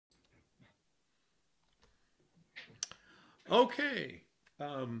Okay.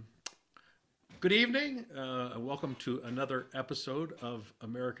 Um, Good evening. And welcome to another episode of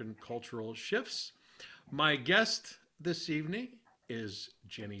American Cultural Shifts. My guest this evening is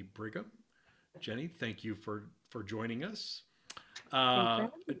Jenni Brigham. Jenni, thank you for joining us. Thanks for Uh,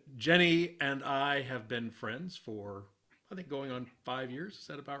 having me. Jenni and I have been friends for, I think, going on 5 years. Is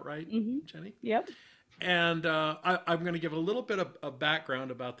that about right, Jenni? Yep. And I'm going to give a little bit of background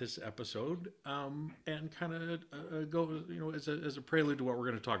about this episode and kind of go, as a prelude to what we're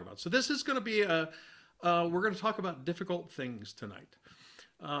going to talk about. So this is going to be we're going to talk about difficult things tonight.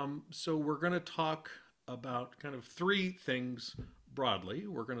 So we're going to talk about kind of three things broadly.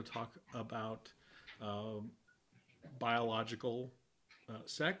 We're going to talk about um, biological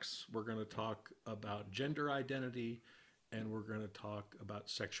sex. We're going to talk about gender identity, and we're going to talk about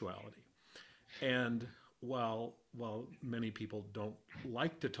sexuality. And while many people don't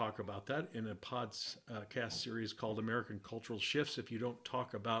like to talk about that in a podcast series called American Cultural Shifts, if you don't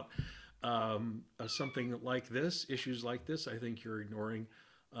talk about something like this, issues like this, I think you're ignoring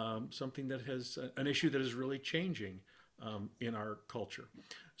something that has an issue that is really changing in our culture.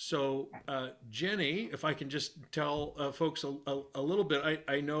 So, Jenni, if I can just tell folks a little bit,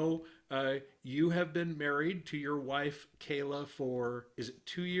 I know you have been married to your wife, Kayla, for, is it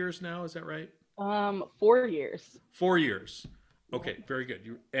 2 years now? Is that right? 4 years. 4 years. Yep. Okay, very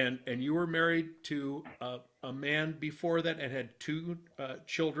good. And you were married to a man before that and had two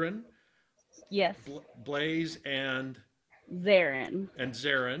children, Yes. Blaze Zarin. and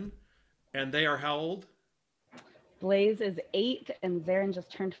Zarin, and they are how old? Blaze is 8, and Zarin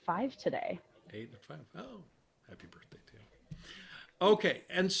just turned 5 today. 8 and 5. Oh, happy birthday to you. Okay,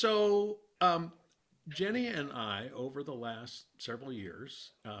 and so Jenni and I, over the last several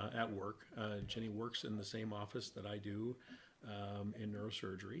years at work, Jenni works in the same office that I do in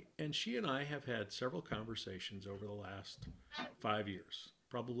neurosurgery, and she and I have had several conversations over the last 5 years,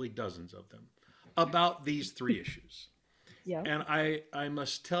 probably dozens of them, about these three issues. Yep. And I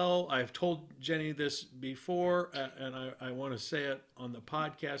must tell, I've told Jenni this before, and I want to say it on the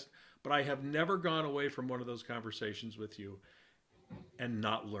podcast, but I have never gone away from one of those conversations with you and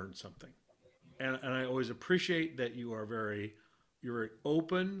not learned something. And I always appreciate that you're very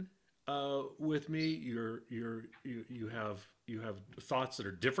open with me. You have thoughts that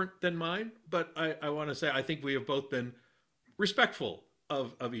are different than mine, but I want to say I think we have both been respectful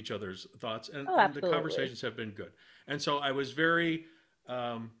of each other's thoughts, Oh, and the absolutely. conversations have been good. And so I was very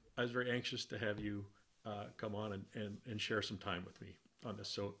anxious to have you come on and share some time with me on this.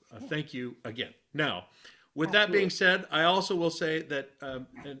 So Yeah, thank you again. Now, with that being absolutely. said, I also will say that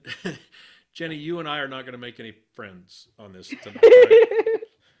and Jenni, you and I are not going to make any friends on this tonight, right?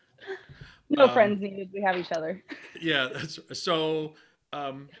 No Um, friends needed. We have each other. yeah, so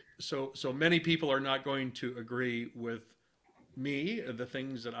so many people are not going to agree with me, the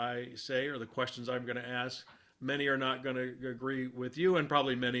things that I say or the questions I'm going to ask. Many are not going to agree with you, and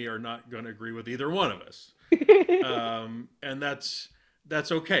probably many are not going to agree with either one of us. And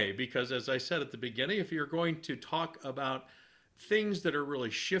that's okay because, as I said at the beginning, if you're going to talk about things that are really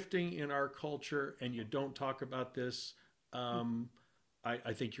shifting in our culture and you don't talk about this, um,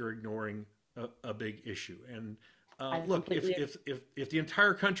 I think you're ignoring a big issue. And I look, completely agree. if the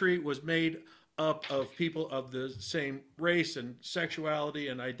entire country was made up of people of the same race and sexuality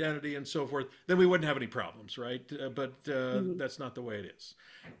and identity and so forth, then we wouldn't have any problems, right? But Mhm. that's not the way it is.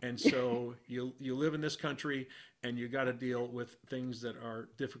 And so you live in this country and you got to deal with things that are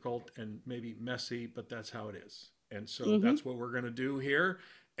difficult and maybe messy, but that's how it is. And so Mhm. that's what we're going to do here.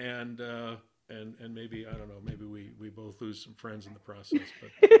 And and maybe I don't know, maybe we both lose some friends in the process,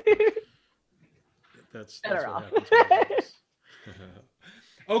 but that's Better what off. happens when we do this.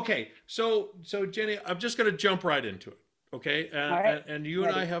 Okay, so Jenni, I'm just going to jump right into it. Okay, All right. and you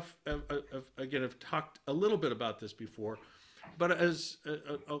and I Ready. have again have talked a little bit about this before, but as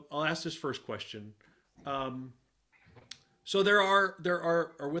I'll ask this first question. Um, so there are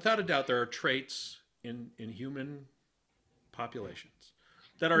without a doubt there are traits in human populations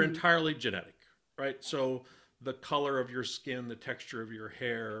that are Mhm. entirely genetic, right? So the color of your skin, the texture of your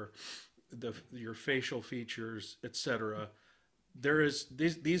hair, your facial features, etc. There is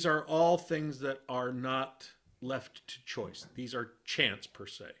these are all things that are not left to choice. These are chance per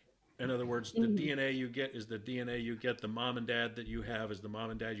se. In other words, the Mhm. DNA you get is the DNA you get. The mom and dad that you have is the mom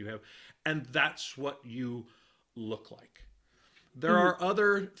and dad you have, and that's what you look like. There Mhm. are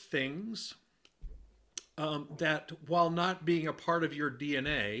other things that, while not being a part of your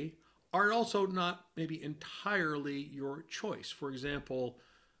DNA, are also not maybe entirely your choice. For example,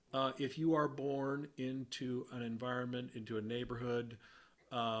 if you are born into an environment, into a neighborhood,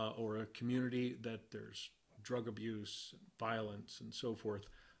 or a community that there's drug abuse, violence, and so forth,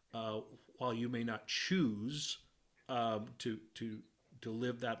 while you may not choose to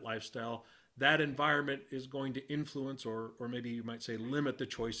live that lifestyle, that environment is going to influence, or maybe you might say limit, the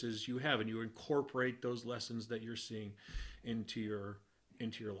choices you have, and you incorporate those lessons that you're seeing into your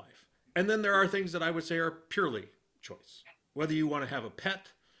life. And then there are things that I would say are purely choice. Whether you want to have a pet,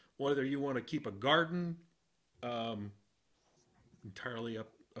 whether you want to keep a garden, entirely up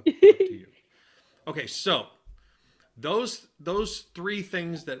to you. Okay, so those three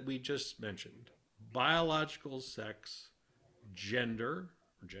things that we just mentioned: biological sex, gender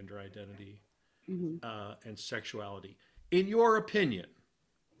or gender identity, and sexuality. In your opinion,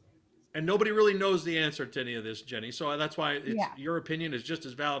 and nobody really knows the answer to any of this, Jenni, so that's why your opinion is just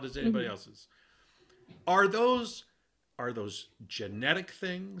as valid as anybody else's. Are those genetic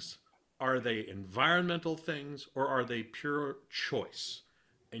things? Are they environmental things? Or are they pure choice?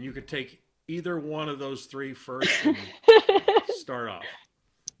 And you could take either one of those three first and start off.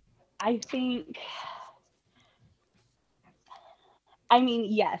 I mean,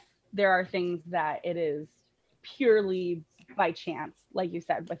 yes, there are things that it is purely by chance, like you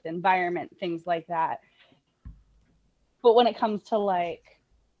said, with environment, things like that. But when it comes to like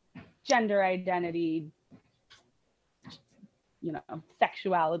gender identity,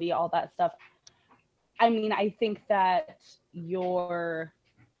 sexuality, all that stuff, I mean, I think that your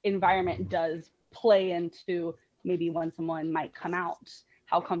environment does play into maybe when someone might come out,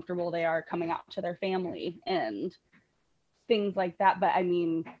 how comfortable they are coming out to their family and things like that. But I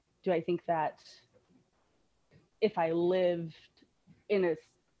mean, do I think that if I lived in a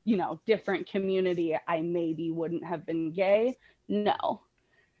different community, I maybe wouldn't have been gay? No,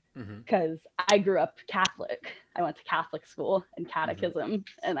 because I grew up Catholic. I went to Catholic school and catechism,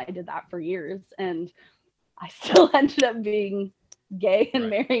 and I did that for years, and I still ended up being gay and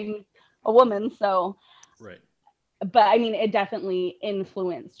marrying a woman. So, but I mean, it definitely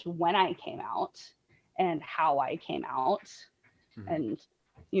influenced when I came out and how I came out, and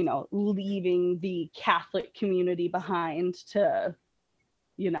leaving the Catholic community behind to,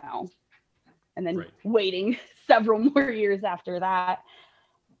 and then waiting several more years after that.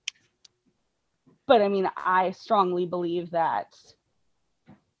 But I mean, I strongly believe that,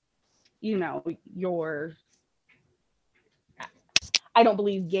 I don't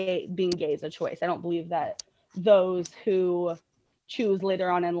believe being gay is a choice. I don't believe that those who choose later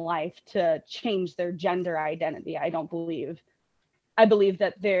on in life to change their gender identity, I believe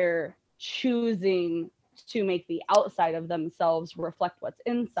that they're choosing to make the outside of themselves reflect what's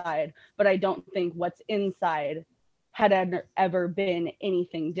inside, but I don't think what's inside had ever been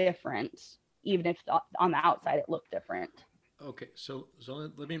anything different, even if on the outside it looked different. Okay, so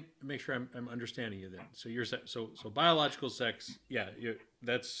let me make sure I'm understanding you then. So you're so biological sex,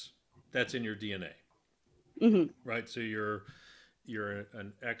 that's in your DNA, right? So you're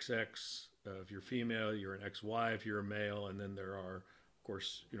an XX if you're female, you're an XY if you're a male, and then there are, of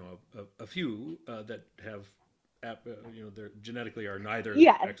course, a few that have, they're genetically are neither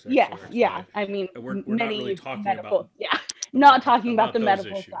XX or XY. Yeah. I mean, we're not really talking medical, about not talking about the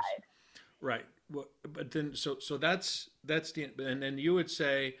medical issues. side. Right. Well, but then so that's the, and then you would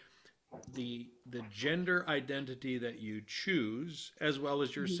say the gender identity that you choose, as well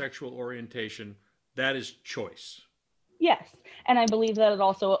as your sexual orientation, that is choice. Yes, and I believe that it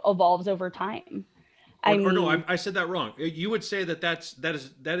also evolves over time. No, I said that wrong. You would say that's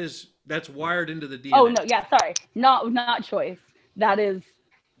wired into the DNA. Oh no, yeah, sorry, not choice. That is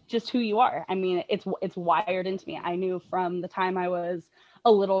just who you are. I mean, it's wired into me. I knew from the time I was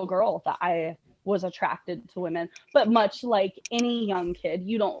a little girl that I was attracted to women, but much like any young kid,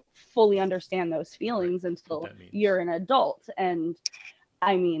 you don't fully understand those feelings until you're an adult. And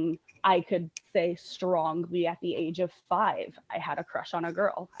I mean, I could say strongly at the age of 5, I had a crush on a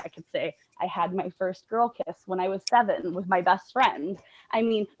girl. I could say I had my first girl kiss when I was 7 with my best friend. I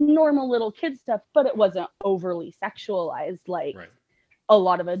mean, normal little kid stuff, but it wasn't overly sexualized like a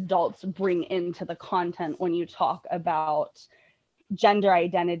lot of adults bring into the content when you talk about gender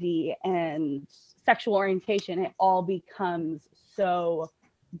identity and sexual orientation. It all becomes so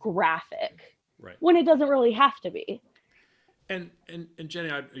graphic when it doesn't really have to be. And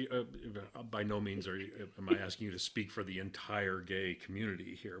Jenni, by no means am I asking you to speak for the entire gay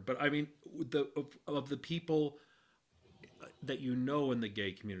community here, but I mean, of the people that in the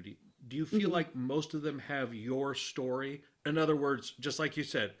gay community, do you feel like most of them have your story? In other words, just like you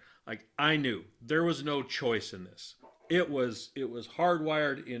said, like, I knew there was no choice in this. It was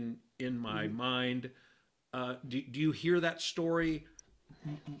hardwired in my mind. Do you hear that story?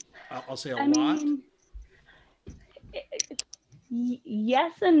 I'll say a lot.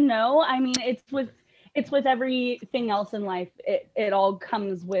 Yes and no. I mean, it's with everything else in life. It all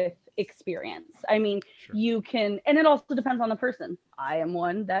comes with experience. I mean, Sure. you can, and it also depends on the person. I am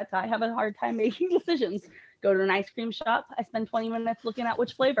one that I have a hard time making decisions. Go to an ice cream shop, I spend 20 minutes looking at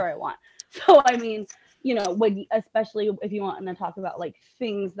which flavor I want. So I mean, when, especially if you want to talk about like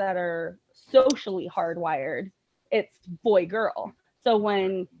things that are socially hardwired, it's boy girl. So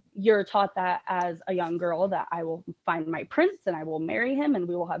when you're taught that as a young girl, that I will find my prince and I will marry him and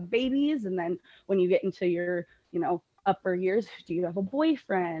we will have babies, and then when you get into your upper years, do you have a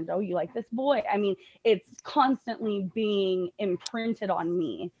boyfriend? Oh, you like this boy? I mean, it's constantly being imprinted on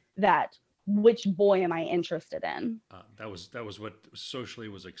me that which boy am I interested in. That was what socially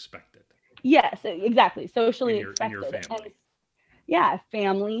was expected Yes, exactly, socially in your expected. And family. yeah,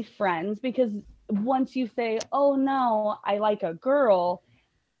 family, friends, because once you say, oh no, I like a girl,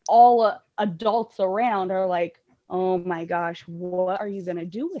 all adults around are like, oh my gosh, what are you going to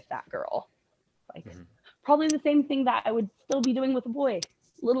do with that girl? Like, Mm-hmm. probably the same thing that I would still be doing with a boy,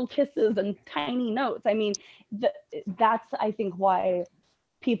 little kisses and tiny notes. I mean, that's, I think, why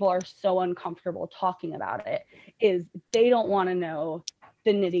people are so uncomfortable talking about it, is they don't want to know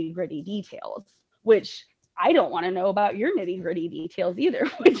the nitty gritty details, which I don't want to know about your nitty gritty details either,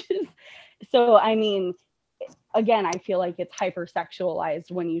 which is, so, I mean, again, I feel like it's hypersexualized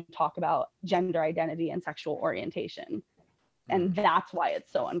when you talk about gender identity and sexual orientation. And that's why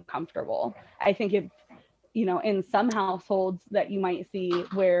it's so uncomfortable. I think if, in some households that you might see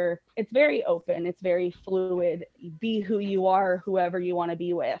where it's very open, it's very fluid, be who you are, whoever you want to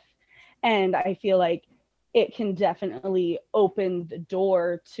be with. And I feel like it can definitely open the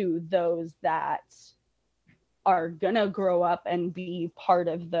door to those that are going to grow up and be part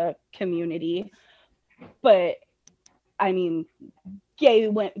of the community. But I mean,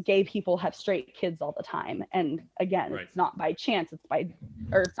 gay people have straight kids all the time, and again, Right. it's not by chance, it's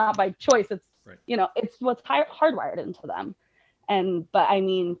not by choice, it's Right. it's what's hardwired into them. But I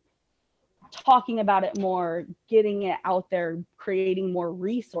mean, talking about it more, getting it out there, creating more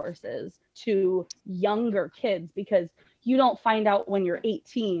resources to younger kids, because you don't find out when you're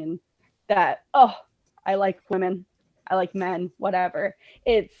 18 that, oh, I like women, I like men, whatever.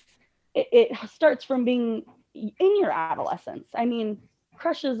 It starts from being in your adolescence. I mean,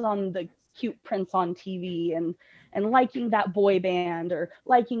 crushes on the cute prince on TV, and liking that boy band or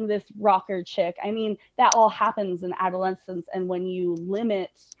liking this rocker chick. I mean, that all happens in adolescence, and when you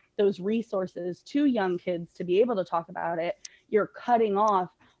limit those resources to young kids to be able to talk about it, you're cutting off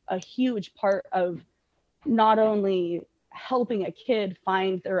a huge part of not only helping a kid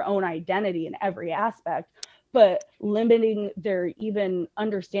find their own identity in every aspect, but limiting their even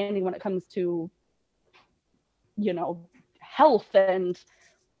understanding when it comes to, health. And,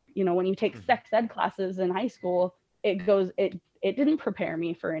 when you take sex ed classes in high school, it didn't prepare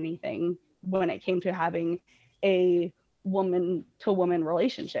me for anything when it came to having a woman to woman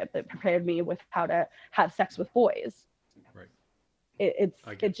relationship. It prepared me with how to have sex with boys. Right.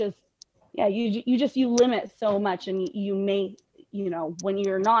 It just, yeah, you limit so much, and you may, when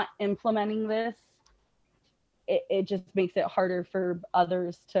you're not implementing this, it just makes it harder for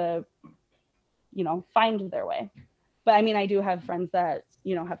others to, find their way. But I mean, I do have friends that,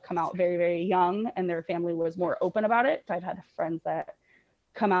 have come out very, very young and their family was more open about it. I've had friends that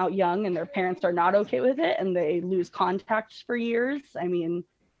come out young and their parents are not okay with it and they lose contact for years. I mean,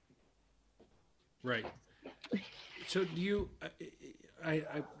 Right. So do you? I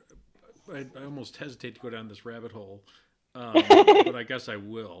almost hesitate to go down this rabbit hole, but I guess I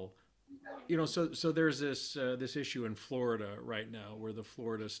will. So there's this issue in Florida right now where the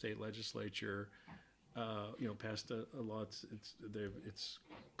Florida state legislature, passed a law. It's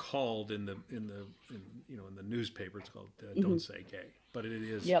called in the newspaper. It's called "Don't Say Gay," but it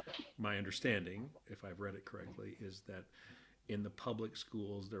is yep. my understanding, if I've read it correctly, is that in the public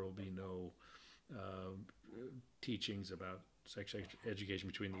schools there will be no teachings about sex education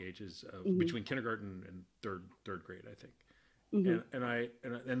between the ages of between kindergarten and third grade, I think.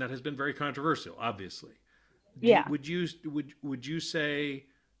 And that has been very controversial, obviously. Yeah. Would you say?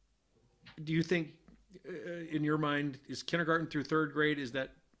 Do you think, in your mind, is kindergarten through third grade, is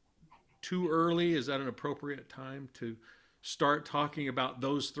that too early? Is that an appropriate time to start talking about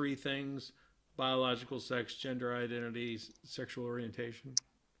those three things: biological sex, gender identity, sexual orientation?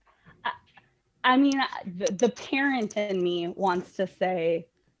 I mean, the parent in me wants to say,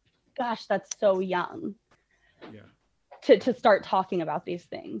 gosh, that's so young. Yeah. To start talking about these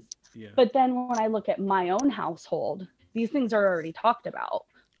things. Yeah. But then when I look at my own household, these things are already talked about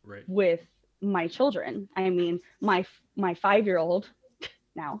Right. with my children. I mean, my 5-year-old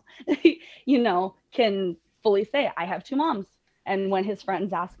now, can fully say, I have two moms And when his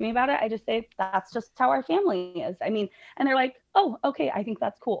friends ask me about it, I just say, that's just how our family is. I mean, and they're like, oh, okay, I think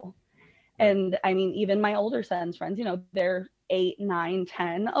that's cool. Right. And I mean, even my older son's friends, you know, they're 8, 9,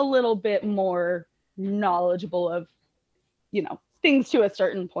 10, a little bit more knowledgeable of, you know, things to a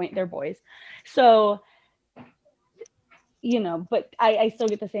certain point. They're boys. So, you know, but I still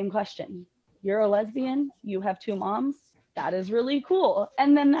get the same question. You're a lesbian, you have 2 moms. That is really cool.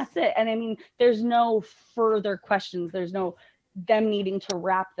 And then that's it. And I mean, there's no further questions. There's no them needing to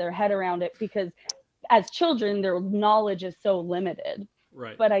wrap their head around it, because as children, their knowledge is so limited.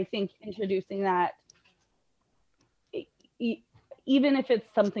 Right. But I think introducing that, even if it's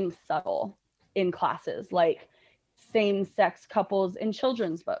something subtle in classes, like same-sex couples in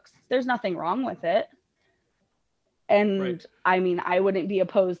children's books, there's nothing wrong with it. And Right. I mean, I wouldn't be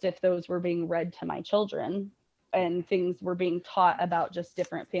opposed if those were being read to my children and things were being taught about just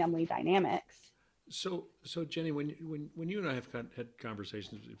different family dynamics. So Jenni, when you and I have had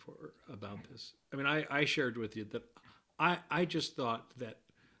conversations before about this, I mean, I shared with you that I just thought that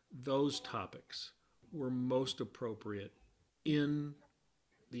those topics were most appropriate in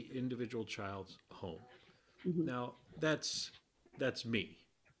the individual child's home. Mm-hmm. Now, that's me,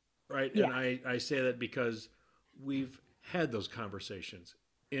 right? Yeah. And I say that because we've had those conversations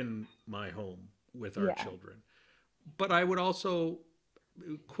in my home with our Yeah. children. But I would also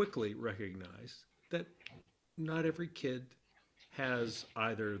quickly recognize that not every kid has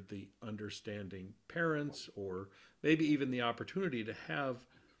either the understanding parents or maybe even the opportunity to have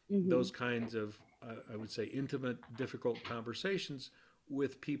Mm-hmm. those kinds of, I would say, intimate, difficult conversations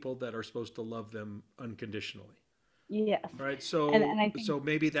with people that are supposed to love them unconditionally. Yes. Right. And I think, So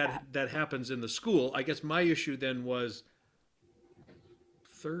maybe yeah. that happens in the school. I guess my issue then was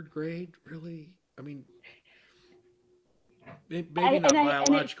 3rd grade, really? I mean, maybe not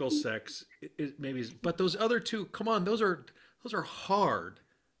biological sex. Maybe, but those other two. Come on, those are hard.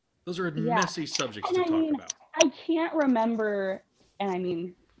 Those are Yeah. messy subjects And to I talk mean, about. I can't remember, and I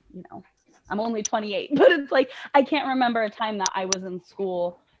mean, you know, I'm only 28, but it's like, I can't remember a time that I was in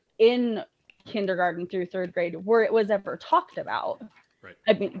school in kindergarten through 3rd grade where it was ever talked about. Right.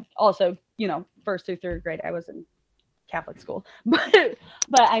 I mean, also, you know, 1st through 3rd grade, I was in Catholic school, but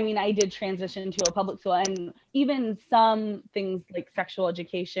I mean, I did transition to a public school, and even some things like sexual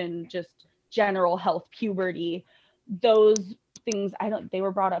education, just general health, puberty, those things, they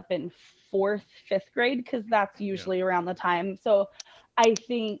were brought up in 4th, 5th grade, because that's Yeah. usually around the time. So I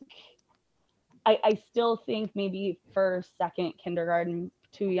think, I still think maybe 1st, 2nd kindergarten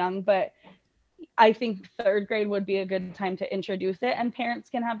too young, but I think 3rd grade would be a good time to introduce it, and parents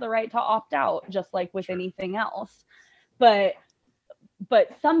can have the right to opt out, just like with Sure. anything else. But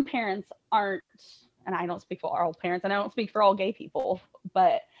some parents aren't, and I don't speak for all parents, and I don't speak for all gay people,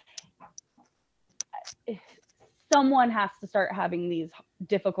 but someone has to start having these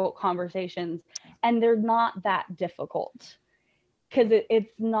difficult conversations, and they're not that difficult, because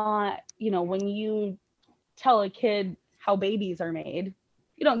it's not, you know, when you tell a kid how babies are made,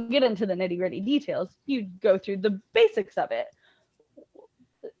 you don't get into the nitty-gritty details, you go through the basics of it.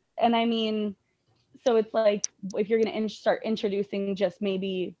 And I mean, so it's like, if you're going to start introducing just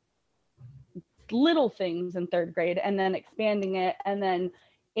maybe little things in 3rd grade and then expanding it, and then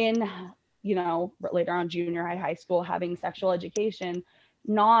in, you know, later on junior high, high school, having sexual education,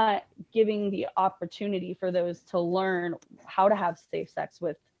 not giving the opportunity for those to learn how to have safe sex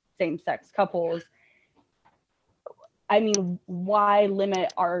with same-sex couples. I mean, why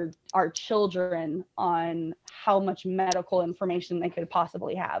limit our children on how much medical information they could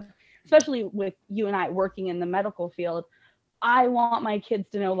possibly have? Especially with you and I working in the medical field, I want my kids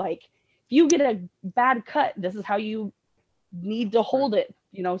to know, like, if you get a bad cut, this is how you need to hold it,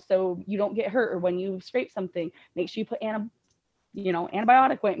 you know, so you don't get hurt. Or when you scrape something, make sure you put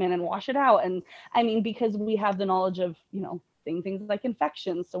antibiotic ointment and wash it out. And I mean, because we have the knowledge of, you know, things like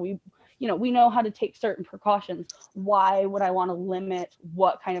infections, so we know how to take certain precautions. Why would I want to limit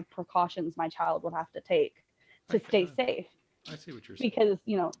what kind of precautions my child would have to take to stay safe? I see what you're saying. Because,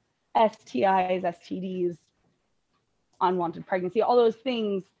 you know, STIs, STDs, unwanted pregnancy, all those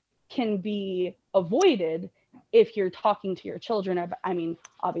things can be avoided if you're talking to your children about, I mean,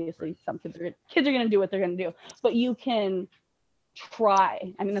 obviously some kids are going to do what they're going to do, but you can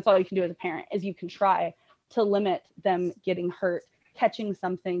try. I mean, that's all you can do as a parent, is you can try to limit them getting hurt, catching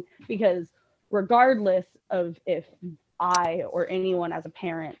something, because regardless of if I or anyone as a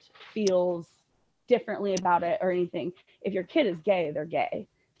parent feels differently about it or anything, if your kid is gay, they're gay.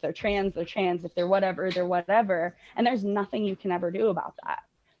 If they're trans, they're trans. If they're whatever, they're whatever. And there's nothing you can ever do about that.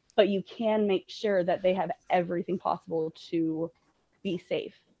 But you can make sure that they have everything possible to be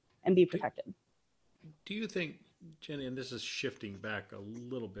safe and be protected. Do you think Jenny, and this is shifting back a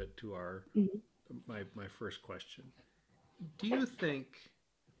little bit to our Mhm. my first question. Do you think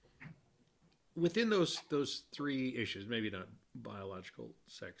within those three issues, maybe not biological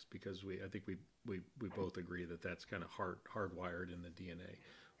sex, because I think we both agree that that's kind of hardwired in the DNA,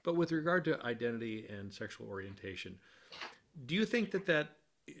 but with regard to identity and sexual orientation, do you think that that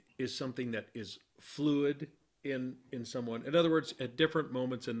is something that is fluid in someone? In other words, at different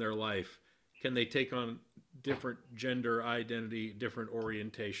moments in their life, can they take on different gender identity, different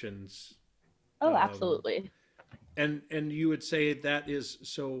orientations? Oh, Um, absolutely. and you would say that is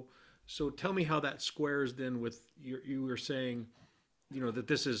so. So tell me how that squares then with you were saying, that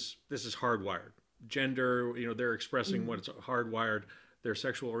this is hardwired. Gender, they're expressing Mhm. what's hardwired. Their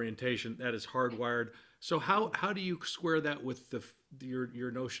sexual orientation, that is hardwired. So how do you square that with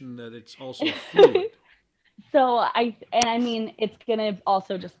your notion that it's also fluid? So I mean, it's gonna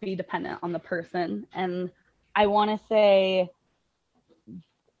also just be dependent on the person, and I want to say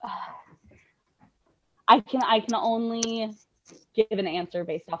I can only give an answer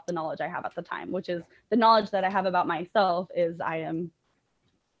based off the knowledge I have at the time, which is the knowledge that I have about myself is I am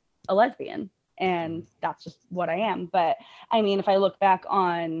a lesbian, and that's just what I am. But I mean, if I look back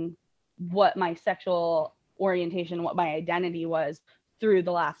on what my sexual orientation, what my identity was through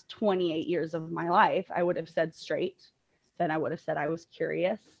the last 28 years of my life, I would have said straight. Then I would have said I was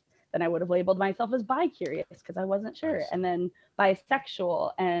curious. Then I would have labeled myself as bi curious because I wasn't I sure. And see. then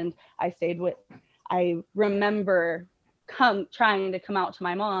bisexual. And I remember trying to come out to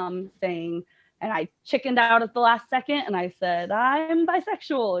my mom saying, and I chickened out at the last second and I said, I'm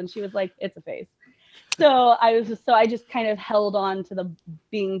bisexual. And she was like, it's a phase. So I just kind of held on to the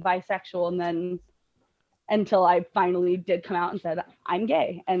being bisexual, and then until I finally did come out and said, I'm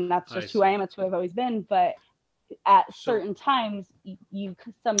gay. And that's I just who I see. am. That's who I've always been. But at So certain times, you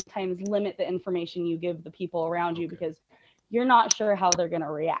sometimes limit the information you give the people around you okay. because you're not sure how they're going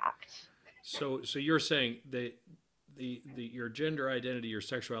to react. So you're saying that your gender identity, your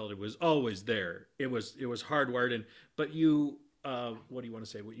sexuality was always there. It was hardwired in, but you what do you want to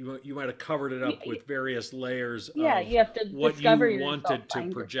say? You might have covered it up with various layers Yeah, of you have to what you discover yourself, wanted to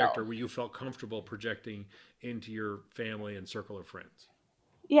find project or yourself. what you felt comfortable projecting into your family and circle of friends.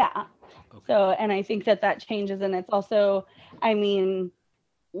 Yeah. Okay. So, and I think that changes. And it's also, I mean,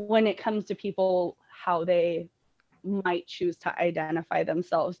 when it comes to people, how they might choose to identify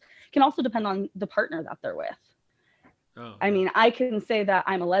themselves can also depend on the partner that they're with. Oh I yeah. mean, I can say that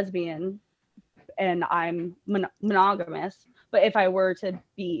I'm a lesbian and I'm monogamous, but if I were to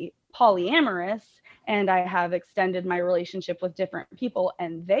be polyamorous and I have extended my relationship with different people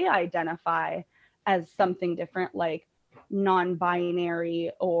and they identify as something different, like non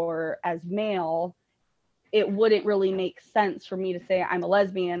binary or as male, it wouldn't really make sense for me to say I'm a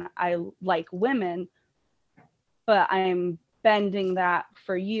lesbian, I like women, but I'm bending that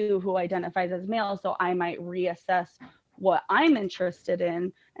for you who identifies as male. So I might reassess what I'm interested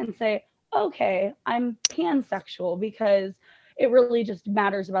in and say, okay, I'm pansexual because it really just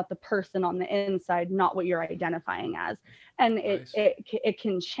matters about the person on the inside, not what you're identifying as. And I see. it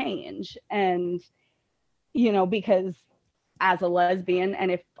can change. And, because as a lesbian, and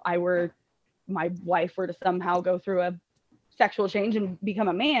if my wife were to somehow go through a sexual change and become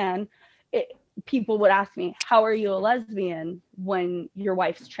a man, it, people would ask me, how are you a lesbian when your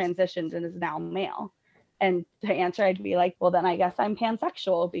wife's transitioned and is now male? And to answer, I'd be like, well, then I guess I'm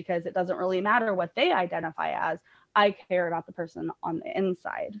pansexual because it doesn't really matter what they identify as. I care about the person on the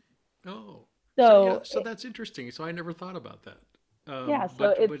inside. Oh, so yeah, So, so that's interesting. So I never thought about that. yeah, so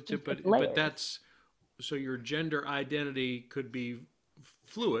But it's but just it's but layers. that's so your gender identity could be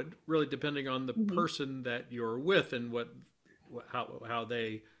fluid, really depending on the Mm-hmm. person that you're with and how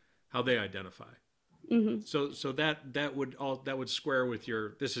they identify. Mm-hmm. So that would square with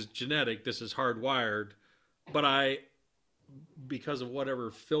your this is genetic, this is hardwired, but I because of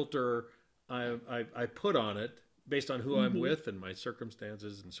whatever filter I put on it based on who I'm Mm-hmm. with and my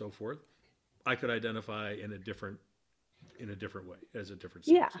circumstances and so forth, I could identify in a different way as a different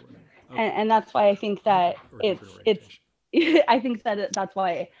Yeah, sex or whatever. and Okay, that's why I think okay, that or a different it's orientation. I think that that's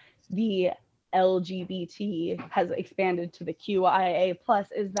why the LGBT has expanded to the QIA plus,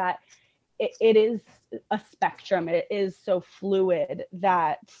 is that it is a spectrum. It is so fluid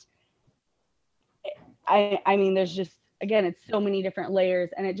that I mean, there's just, again, it's so many different layers,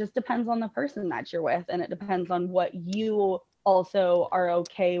 and it just depends on the person that you're with, and it depends on what you also are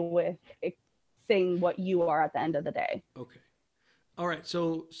okay with saying what you are at the end of the day. Okay, all right.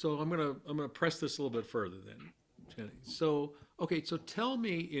 So I'm gonna press this a little bit further then, Jenny. So okay, so tell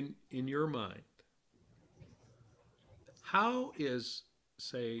me in your mind, how is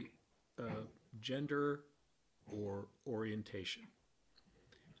say uh, gender or orientation.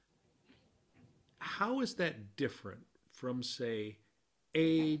 How is that different from, say,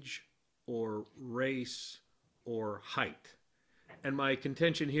 age or race or height? And my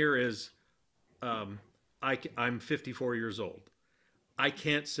contention here is um, I'm 54 years old. I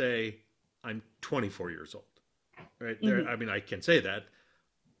can't say I'm 24 years old. Right there, Mhm. I mean, I can say that,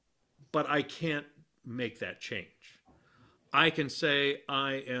 but I can't make that change. I can say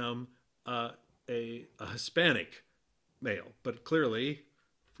I am a Hispanic male, but clearly,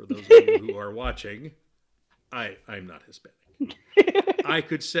 for those of you who are watching, I'm not Hispanic. I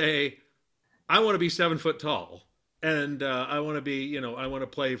could say I want to be 7 foot tall, and I want to be, I want to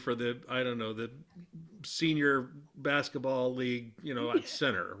play for the, I don't know, the senior basketball league, at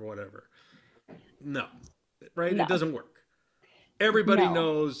center or whatever. No, right? It No, doesn't work. Everybody no.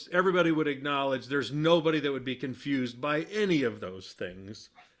 knows, everybody would acknowledge there's nobody that would be confused by any of those things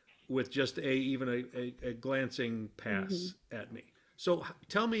with just even a glancing Mhm. pass at me. So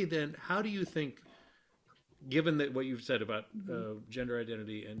tell me then, how do you think, given that what you've said about Mhm. gender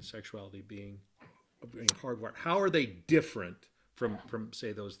identity and sexuality being hardwired, how are they different from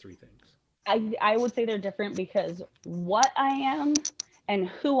say those three things? I would say they're different because what I am and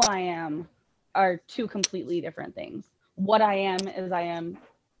who I am are two completely different things. What I am is I am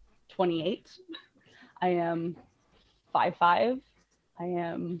 28. I am 5'5". I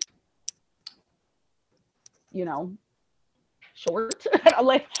am, you know, short.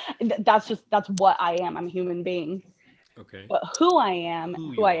 Like that's what I am. I'm a human being. Okay, But who I am, who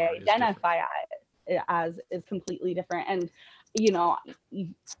who you I are is different. identify as is completely different. And you know,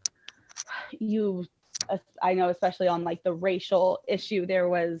 you I know especially on like the racial issue there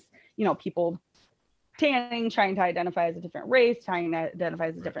was, people tanning, trying to identify as a different race, trying to identify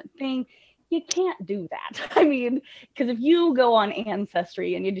as a Right. different thing. You can't do that. I mean, because if you go on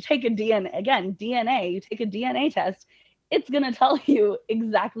Ancestry and you take a DNA, you take a DNA test, it's going to tell you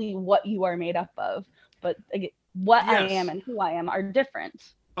exactly what you are made up of. But again, what I am Yes. and who I am are different.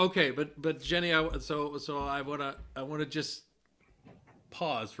 Okay, but Jenny, so I wanna just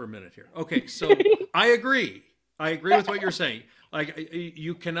pause for a minute here. Okay, so I agree. I agree with what you're saying. Like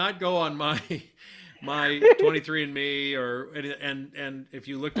you cannot go on my my 23andMe or and if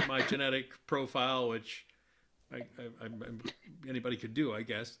you looked at my genetic profile, which anybody could do, I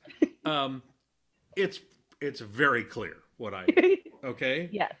guess. Um, it's it's very clear what I am. Okay,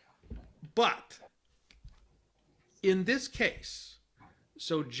 Yes. but in this case,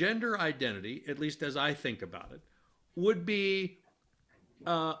 so gender identity, at least as I think about it, would be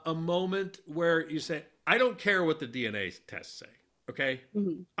a moment where you say, I don't care what the DNA tests say. Okay.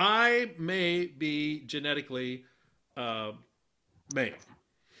 Mm-hmm. I may be genetically uh, male.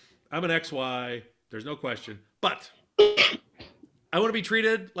 I'm an XY. There's no question. But I want to be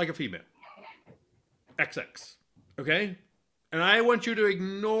treated like a female. XX. Okay. And I want you to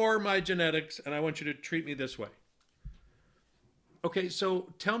ignore my genetics and I want you to treat me this way. Okay. So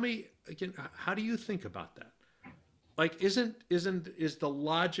tell me again, how do you think about that? Like, is the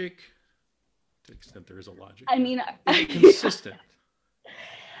logic, to the extent there is a logic I here, mean, is it consistent?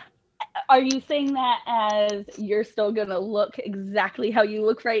 are you saying that as you're still going to look exactly how you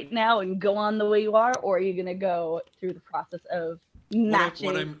look right now and go on the way you are, or are you going to go through the process of What I what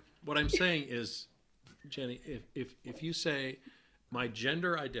matching? I'm what I'm saying is, Jenny, if you say my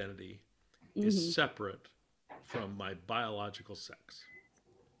gender identity is Hmm. separate from my biological sex,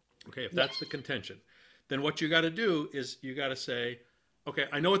 okay, if Yes. that's the contention, then what you got to do is you got to say, okay,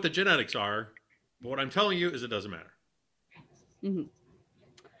 I know what the genetics are, but what I'm telling you is it doesn't matter. Hmm.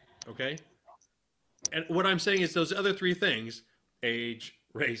 Okay, and what I'm saying is those other three things: age,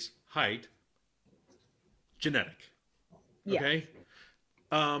 race, height, genetic. Yes. Okay,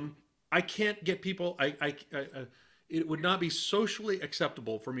 um, I can't get people. It would not be socially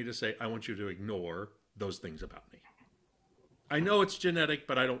acceptable for me to say I want you to ignore those things about me. I know it's genetic,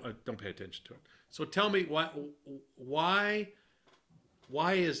 but I don't pay attention to it. So tell me why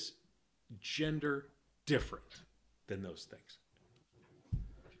why is gender different than those things?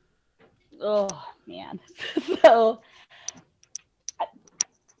 Oh, man. So,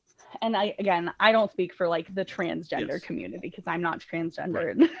 and I don't speak for like the transgender Yes, community because I'm not right.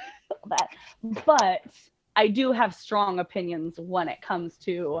 transgender and all that. But I do have strong opinions when it comes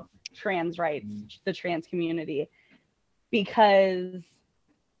to trans rights, the trans community, because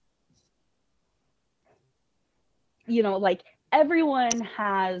like everyone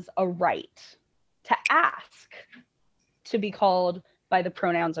has a right to ask to be called by the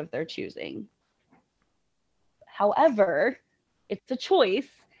pronouns of their choosing. However, it's a choice,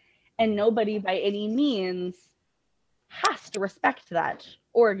 and nobody by any means has to respect that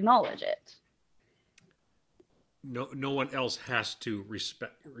or acknowledge it. no one else has to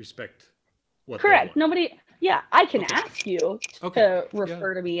respect what they Correct. want. Nobody, yeah, I can Okay. ask you Okay. to Yeah.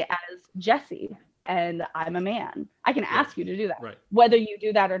 refer to me as Jesse, and I'm a man. I can Right. ask you to do that. Right. Whether you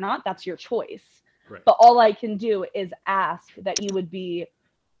do that or not, that's your choice. Right. But all I can do is ask that you would be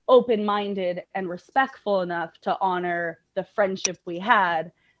open-minded and respectful enough to honor the friendship we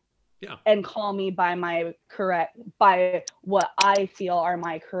had, Yeah. and call me by what I feel are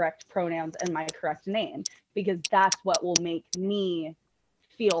my correct pronouns and my correct name, because that's what will make me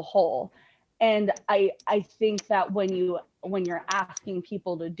feel whole. And I think that when you're asking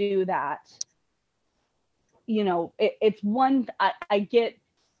people to do that, it's one, I get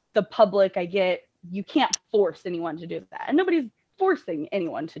the public, I get, you can't force anyone to do that, and nobody's forcing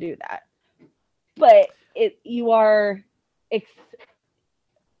anyone to do that, but you are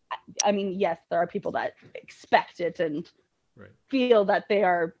I mean, yes, there are people that expect it and Right. feel that they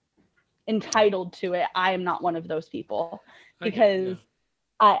are entitled to it. I am not one of those people, because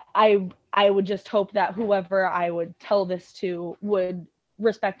I would just hope that whoever I would tell this to would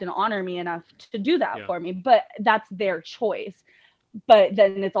respect and honor me enough to do that for me. But that's their choice. But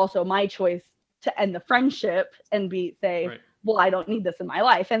then it's also my choice to end the friendship and say, right. well, I don't need this in my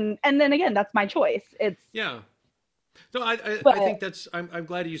life. And then again, that's my choice. It's Yeah. No, I but think that's, I'm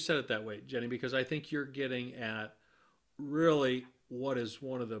glad you said it that way, Jenny, because I think you're getting at really what is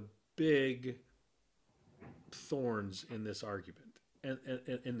one of the big thorns in this argument, and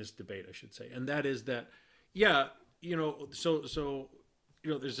in this debate, I should say. And that is that, yeah, there's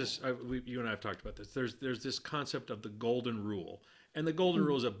this, you and I have talked about this. There's this concept of the golden rule. And the golden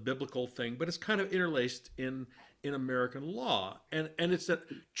rule is a biblical thing, but it's kind of interlaced in American law. And it's that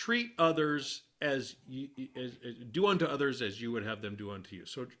treat others as do unto others as you would have them do unto you.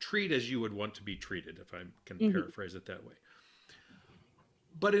 So treat as you would want to be treated, if I can paraphrase it that way.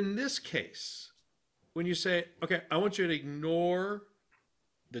 But in this case, when you say, okay, I want you to ignore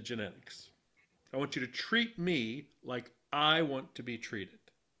the genetics, I want you to treat me like I want to be treated.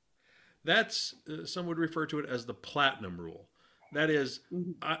 That's, some would refer to it as the platinum rule. That is,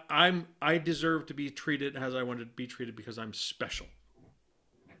 I deserve to be treated as I want to be treated because I'm special.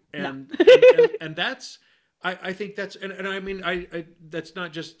 And and that's, I think that's, and I mean, I that's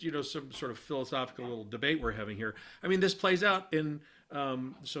not just, some sort of philosophical little debate we're having here. I mean, this plays out in,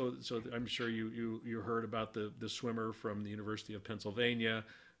 so I'm sure you heard about the swimmer from the University of Pennsylvania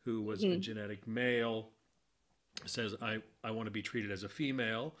who was a genetic male, says, I want to be treated as a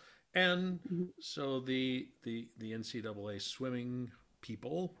female. And so the NCAA swimming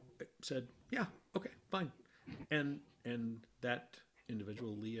people said, yeah, okay, fine. And that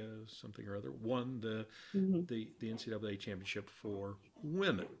individual, Leah something or other, won the NCAA championship for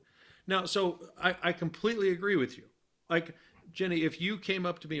women. Now, so I completely agree with you. Like, Jenny, if you came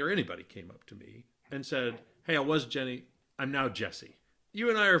up to me, or anybody came up to me and said, hey, I was Jenny, I'm now Jesse. You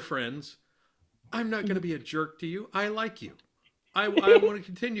and I are friends. I'm not going to be a jerk to you. I like you. I want to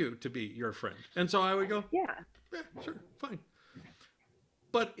continue to be your friend. And so I would go, yeah, sure, fine.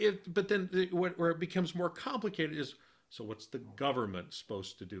 But then where it becomes more complicated is, so what's the government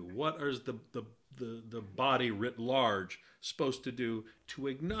supposed to do? What is the body writ large supposed to do to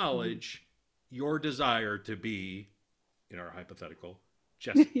acknowledge your desire to be, in our hypothetical,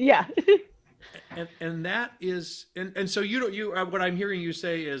 Jesse? Yeah. And that is, and so what I'm hearing you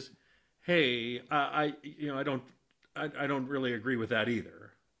say is, hey, I don't really agree with that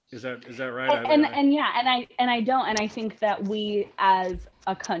either. Is that right? And I don't, and I think that we as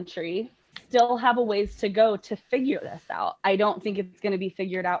a country still have a ways to go to figure this out. I don't think it's going to be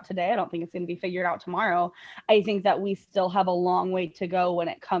figured out today. I don't think it's going to be figured out tomorrow. I think that we still have a long way to go when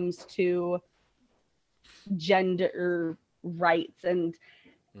it comes to gender rights and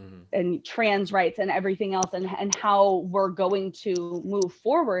trans rights and everything else, and how we're going to move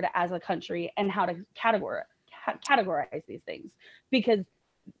forward as a country, and how to categorize these things, because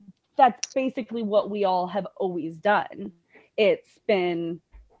that's basically what we all have always done. It's been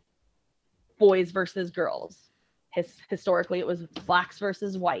boys versus girls. Historically, it was blacks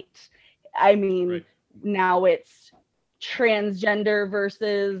versus white. I mean, now it's transgender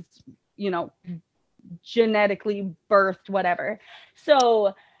versus, genetically birthed, whatever.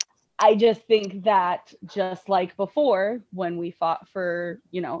 So I just think that, just like before, when we fought for,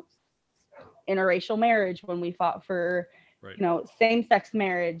 interracial marriage, when we fought for, same-sex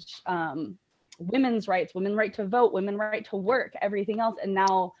marriage, women's rights, women's right to vote, women's right to work, everything else. And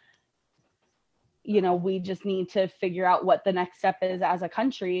now, we just need to figure out what the next step is as a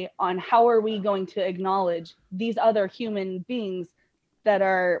country on how are we going to acknowledge these other human beings that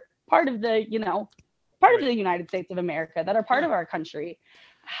are part of the, part of the United States of America, that are part of our country.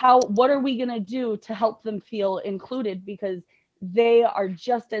 what are we going to do to help them feel included, because they are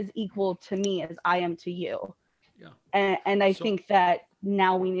just as equal to me as I am to you. Yeah. And I So think that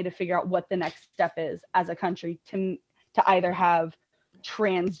now we need to figure out what the next step is as a country to either have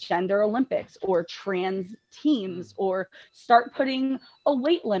transgender Olympics or trans teams, or start putting a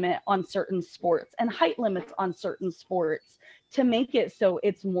weight limit on certain sports and height limits on certain sports to make it so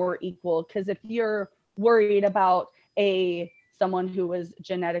it's more equal. Because if you're worried about someone who was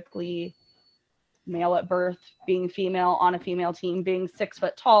genetically male at birth being female on a female team being 6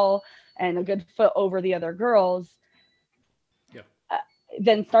 foot tall and a good foot over the other girls, yeah.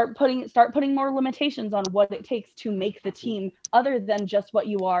 then start putting more limitations on what it takes to make the team, other than just what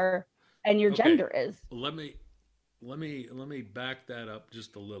you are and your Okay. gender is. Let me back that up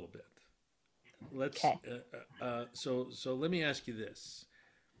just a little bit. Let's Okay. so let me ask you this.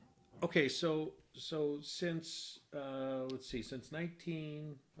 Okay, so since let's see, since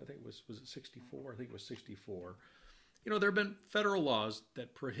 19, I think was it 64? I think it was 64. There have been federal laws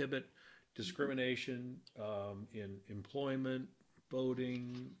that prohibit discrimination in employment,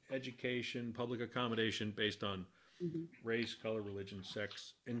 voting, education, public accommodation based on Mm-hmm. race, color, religion,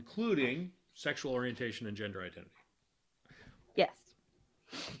 sex, including sexual orientation and gender identity. Yes.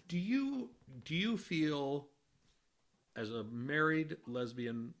 Do you feel, as a married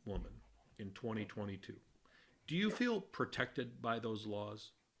lesbian woman in 2022, do you feel protected by those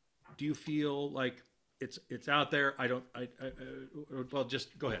laws? Do you feel like it's out there? Well,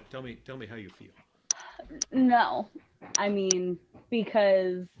 just go ahead. Tell me how you feel. No. I mean,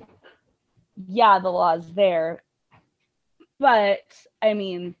 because yeah, the law's there, but I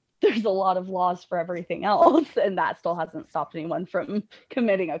mean, there's a lot of laws for everything else, and that still hasn't stopped anyone from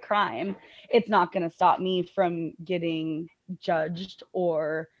committing a crime. It's not going to stop me from getting judged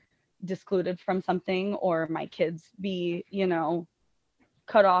or discluded from something, or my kids be,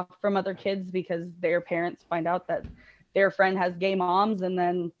 cut off from other kids because their parents find out that their friend has gay moms. And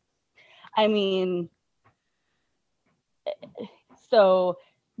then, I mean, so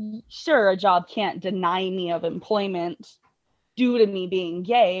sure, a job can't deny me of employment due to me being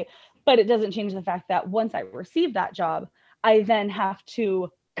gay, but it doesn't change the fact that once I receive that job, I then have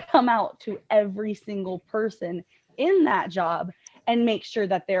to come out to every single person in that job and make sure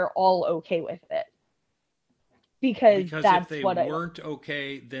that they're all okay with it. Because Because if that's they what weren't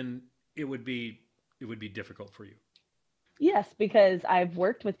okay, then it would be difficult for you. yes, because I've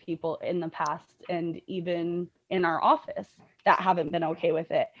worked with people in the past and even in our office that haven't been okay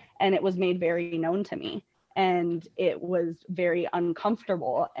with it. And it was made very known to me. And it was very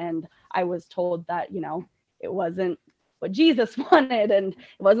uncomfortable. And I was told that, it wasn't what Jesus wanted and it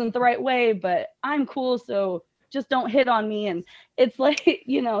wasn't the right way, but I'm cool. So just don't hit on me. And it's like,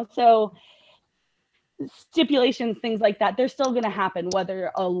 so stipulations, things like that, they're still going to happen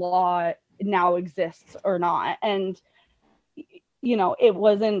whether a law now exists or not. And it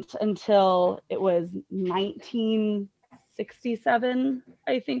wasn't until it was 1967,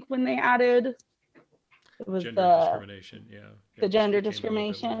 I think, when they added it was Gender discrimination, yeah. the gender It came a little bit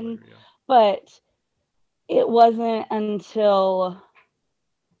discrimination, later, yeah. but it wasn't until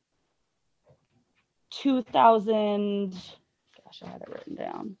 2000. Gosh, I had it written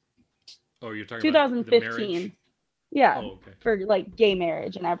down. Oh, you're talking about the 2015. marriage? Yeah, Oh, okay. for like gay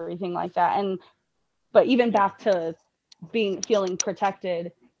marriage and everything like that. But even back to feeling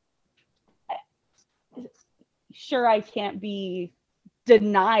protected, sure, I can't be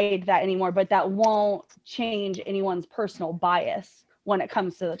denied that anymore, but that won't change anyone's personal bias when it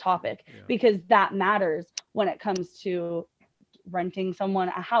comes to the topic, because that matters when it comes to renting someone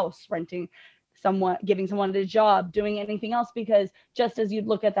a house, giving someone a job, doing anything else. Because just as you'd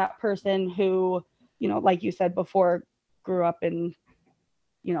look at that person who, like you said before, grew up in,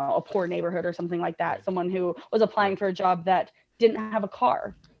 a poor neighborhood or something like that, someone who was applying for a job that didn't have a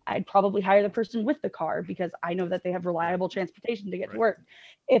car, I'd probably hire the person with the car because I know that they have reliable transportation to get to work.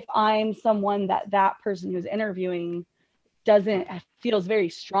 If I'm someone that person who's interviewing feels very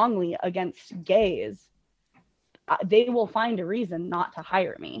strongly against gays, they will find a reason not to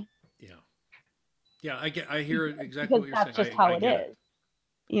hire me. Yeah, I hear exactly because what you're that's saying. just how I it get is.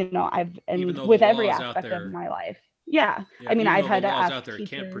 And even though with the every law is out aspect there, of my life. Yeah. I mean, even I've though had the to law is ask out there, it can't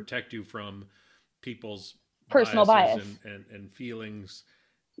teachers, protect you from people's personal bias. and feelings,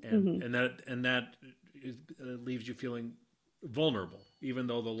 and that leaves you feeling vulnerable. Even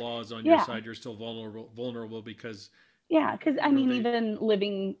though the law is on your side, you're still vulnerable because because I mean, even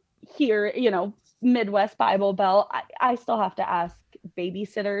living here, Midwest Bible Belt, I still have to ask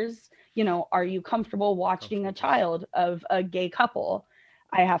babysitters, are you comfortable watching a child of a gay couple?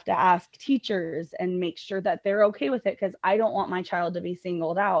 I have to ask teachers and make sure that they're okay with it because I don't want my child to be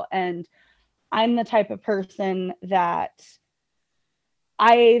singled out. And I'm the type of person that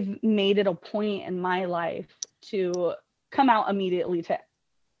I've made it a point in my life to come out immediately to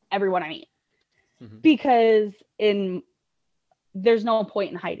everyone I meet Hmm. because in there's no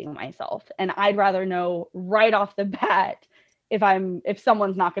point in hiding myself, and I'd rather know right off the bat if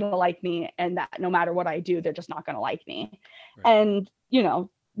someone's not going to like me, and that no matter what I do they're just not going to like me, Right. and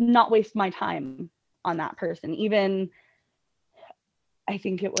not waste my time on that person. Even I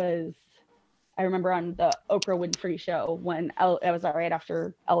think it was I remember on the Oprah Winfrey show when it was right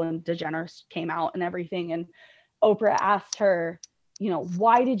after Ellen DeGeneres came out and everything, and Oprah asked her,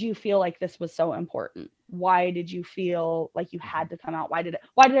 why did you feel like this was so important? Why did you feel like you Hmm. had to come out? Why did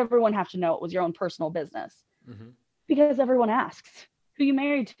everyone have to know it was your own personal business? Hmm. Because everyone asks, who you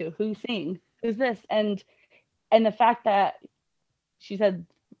married to, who you seeing, who's this, and the fact that she said,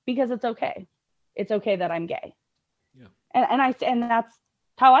 because it's okay that I'm gay, Yeah. and that's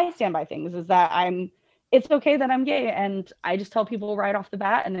how I stand by things, is that it's okay that I'm gay, and I just tell people right off the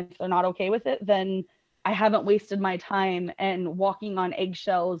bat, and if they're not okay with it, then I haven't wasted my time and walking on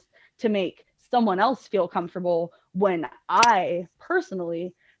eggshells to make someone else feel comfortable when I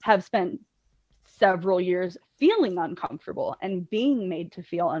personally have spent several years feeling uncomfortable and being made to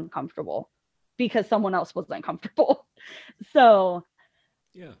feel uncomfortable because someone else was uncomfortable. So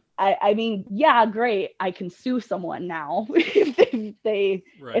Yeah. I mean, yeah, great. I can sue someone now if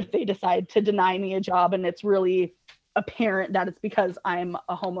Right. they decide to deny me a job and it's really apparent that it's because I'm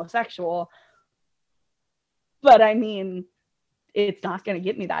a homosexual. But I mean, it's not going to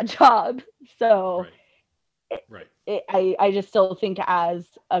get me that job. So Right. Right. I just still think as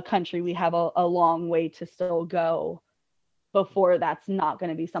a country we have a long way to still go before that's not going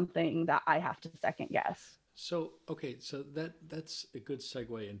to be something that I have to second guess. So, okay, so that's a good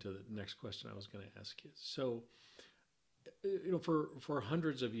segue into the next question I was going to ask you. So, for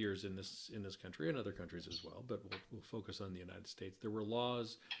hundreds of years in this country and other countries as well, but we'll focus on the United States. There were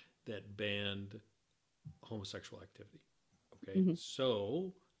laws that banned homosexual activity. Okay, Mm-hmm.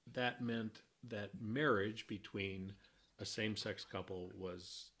 so that meant that marriage between a same-sex couple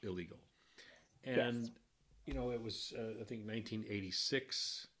was illegal. Yes. And it was I think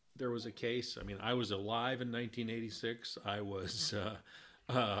 1986 there was a case. I mean, I was alive in 1986. I would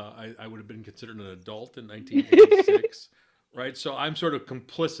have been considered an adult in 1986, right? So I'm sort of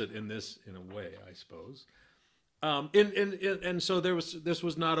complicit in this in a way, I suppose. And so this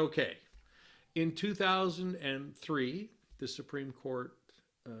was not okay. In 2003, the Supreme Court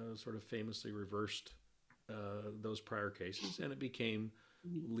sort of famously reversed those prior cases, and it became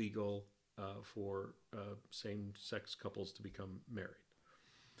legal for same-sex couples to become married.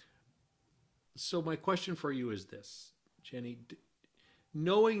 So my question for you is this, Jenni: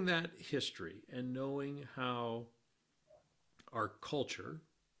 knowing that history and knowing how our culture,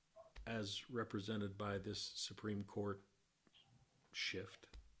 as represented by this Supreme Court shift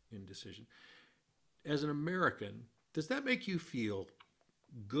in decision, as an American, does that make you feel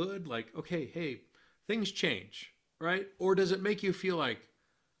good? Like, okay, hey, things change, right? Or does it make you feel like,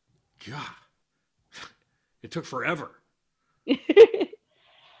 God, it took forever?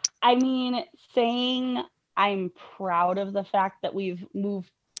 I mean, saying I'm proud of the fact that we've moved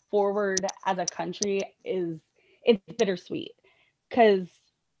forward as a country it's bittersweet because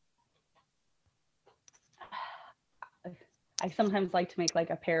I sometimes like to make like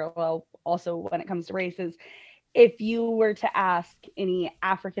a parallel also when it comes to races. If you were to ask any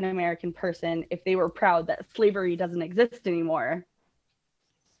African American person if they were proud that slavery doesn't exist anymore,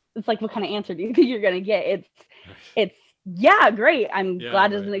 it's like, what kind of answer do you think you're going to get? Right. It's yeah, great. I'm Yeah,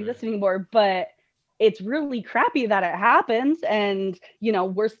 glad it right, doesn't right. exist anymore, but it's really crappy that it happens. And,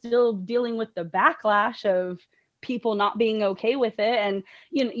 we're still dealing with the backlash of people not being okay with it. And,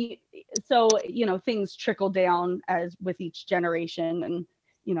 so, things trickle down as with each generation. And,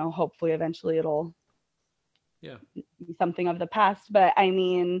 hopefully eventually it'll Yeah, be something of the past. But I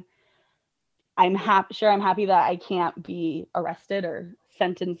mean, I'm happy that I can't be arrested or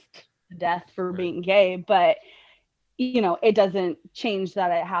sentenced to death for right, being gay, but it doesn't change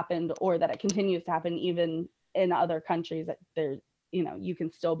that it happened or that it continues to happen even in other countries that there's, you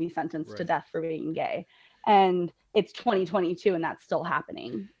can still be sentenced to right. death for being gay. And it's 2022 and that's still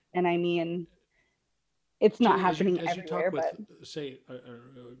happening. And I mean, it's not Jenni, happening as you talk everywhere, with, but say, I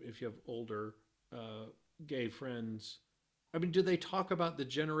don't know if you have older gay friends, I mean, do they talk about the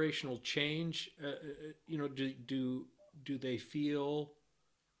generational change? Do they feel,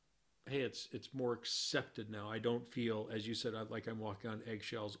 hey, it's more accepted now? I don't feel, as you said, like I'm walking on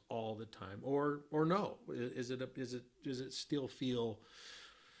eggshells all the time, or no? Is it still feel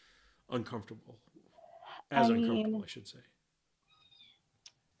uncomfortable, I as uncomfortable, mean, I should say.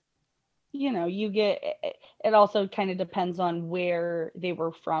 you get it also kind of depends on where they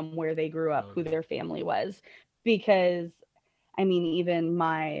were from, where they grew up, who Okay. their family was. Because I mean, even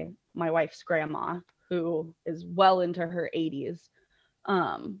my wife's grandma, who is well into her 80s,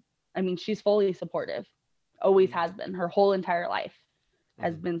 um, I mean, she's fully supportive, always has been her whole entire life,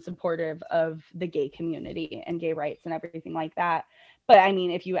 has Mm-hmm. been supportive of the gay community and gay rights and everything like that. But I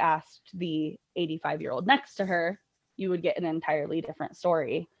mean, if you asked the 85-year-old next to her, you would get an entirely different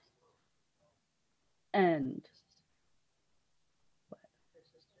story. And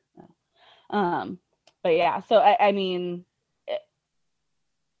um, but yeah, so I mean,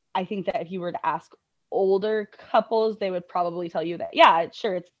 I think that if you were to ask older couples, they would probably tell you that, yeah,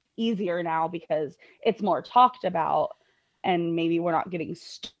 sure, it's easier now because it's more talked about and maybe we're not getting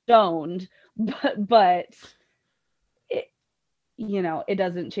stoned, but it, it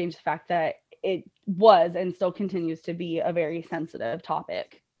doesn't change the fact that it was and still continues to be a very sensitive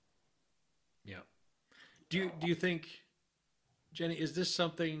topic. Yeah. Do you think, Jenni, is this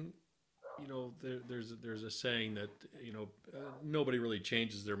something, there's a saying that, nobody really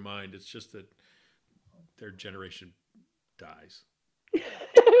changes their mind. It's just that their generation dies.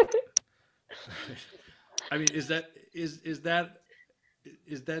 I mean, is that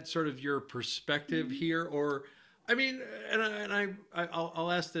sort of your perspective here, or I mean,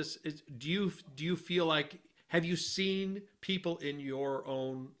 I'll ask this: do you feel like, have you seen people in your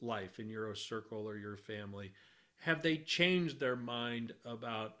own life, in your circle or your family, have they changed their mind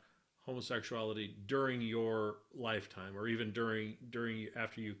about homosexuality during your lifetime, or even during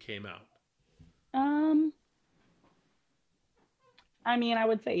after you came out? um I mean, I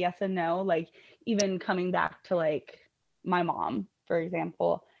would say yes and no. Like, even coming back to like my mom, for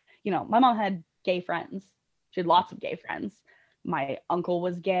example, my mom had gay friends. She had lots of gay friends. My uncle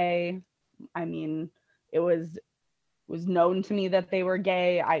was gay. I mean, it was known to me that they were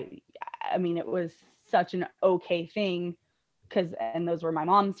gay. I mean, it was such an okay thing because and those were my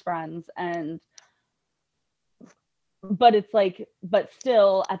mom's friends. And but it's like, but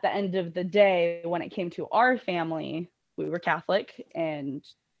still at the end of the day, when it came to our family, we were Catholic and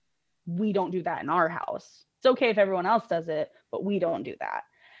we don't do that in our house. It's okay if everyone else does it, but we don't do that.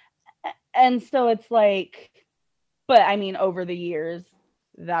 And so it's like, but I mean, over the years,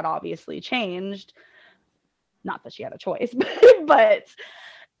 that obviously changed. Not that she had a choice, but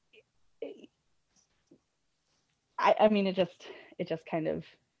I mean, it just kind of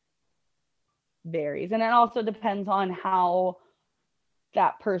varies, and it also depends on how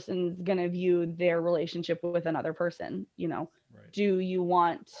that person's gonna view their relationship with another person. Right. Do you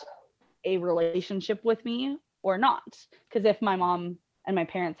want a relationship with me or not? Because if my Right. mom and my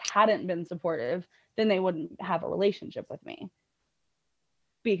parents hadn't been supportive, then they wouldn't have a relationship with me, Right.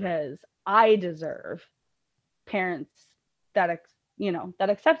 because I deserve parents that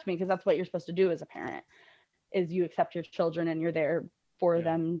accept me, because that's what you're supposed to do as a parent, is you accept your children and you're there for Yeah.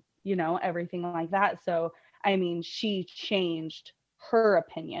 them, everything like that. So I mean, she changed her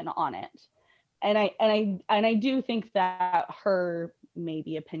opinion on it. And I do think that her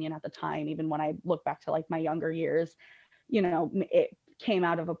maybe opinion at the time, even when I look back to like my younger years, it came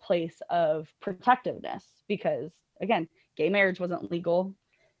out of a place of protectiveness, because again, gay marriage wasn't legal.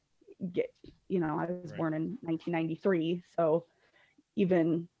 I was Right. born in 1993, so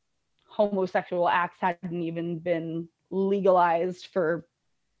even homosexual acts hadn't even been legalized for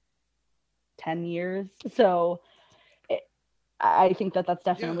 10 years. So it, I think that that's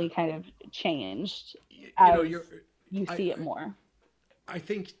Yeah. definitely kind of changed as You're. you I. see it more. I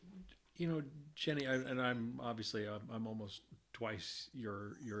think, you know, Jenni, and I'm obviously I'm almost twice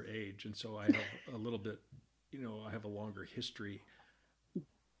your age, and so I have a little bit, I have a longer history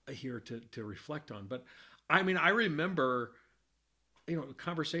here to reflect on. But I mean, I remember,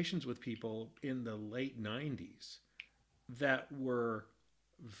 conversations with people in the late '90s that were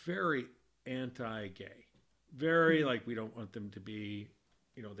very anti-gay, very like, we don't want them to be,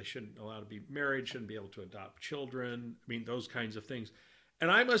 they shouldn't allow to be married, shouldn't be able to adopt children. I mean, those kinds of things. And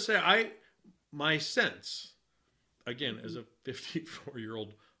I must say, my sense, again, as a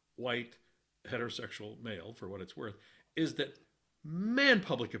 54-year-old white heterosexual male, for what it's worth, is that, man,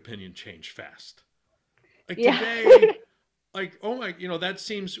 public opinion changed fast. Like Yeah. today, like, oh my, that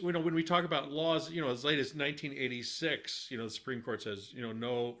seems, when we talk about laws, as late as 1986, the Supreme Court says,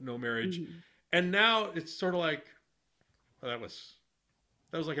 no marriage. Mhm. And now it's sort of like, oh, that was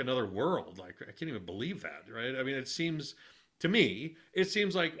like another world. Like, I can't even believe that, right? I mean, to me, it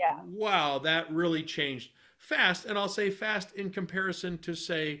seems like, Yeah. wow, that really changed fast. And I'll say fast in comparison to,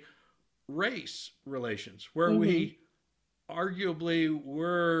 say, race relations, where Hmm. we arguably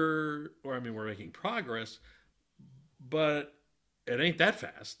we're making progress, but it ain't that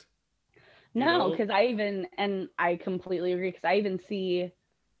fast, you No, know? because I completely agree, because I even see,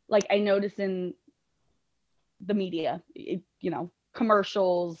 like, I notice in the media,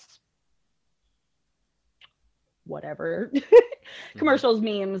 commercials, whatever, Mhm. commercials,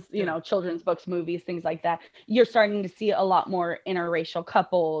 memes, Yeah. children's books, movies, things like that. You're starting to see a lot more interracial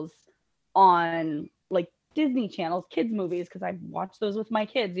couples on, like, Disney channels, kids movies, because I watch those with my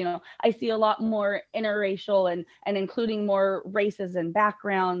kids. I see a lot more interracial and including more races and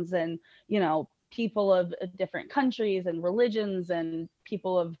backgrounds, and people of different countries and religions, and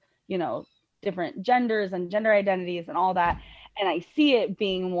people of different genders and gender identities and all that. And I see it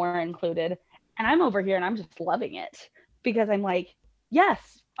being more included, and I'm over here and I'm just loving it, because I'm like,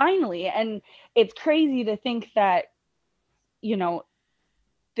 yes, finally. And it's crazy to think that, you know,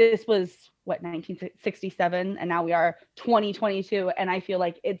 this was what, 1967, and now we are 2022, and I feel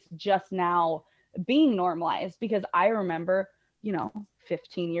like it's just now being normalized, because I remember,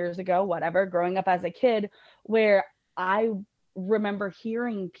 15 years ago, whatever, growing up as a kid, where I remember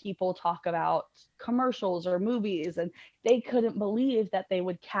hearing people talk about commercials or movies, and they couldn't believe that they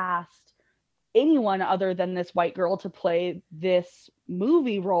would cast anyone other than this white girl to play this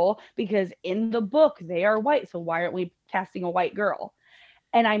movie role, because in the book they are white, so why aren't we casting a white girl?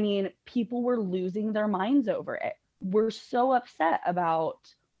 And I mean, people were losing their minds over it. We're so upset about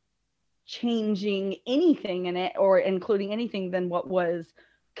changing anything in it, or including anything than what was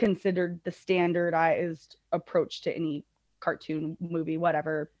considered the standardized approach to any cartoon, movie,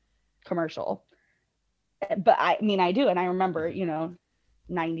 whatever, commercial. But I mean, I do. And I remember, Mhm.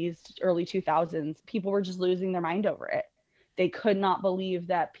 90s, early 2000s, people were just losing their mind over it. They could not believe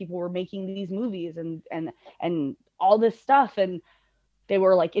that people were making these movies and all this stuff. And they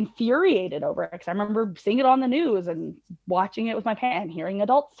were like infuriated over it, because I remember seeing it on the news and watching it with my parents and hearing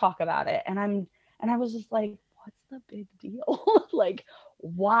adults talk about it. And I was just like, what's the big deal? Like,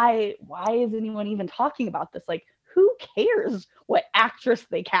 why is anyone even talking about this? Like, who cares what actress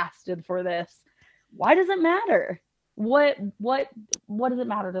they casted for this? Why does it matter? What does it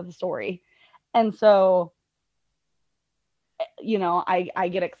matter to the story? And so, I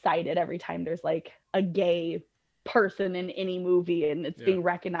get excited every time there's like a gay person in any movie and it's Yeah. being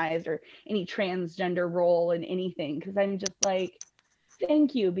recognized, or any transgender role in anything, because I'm just like,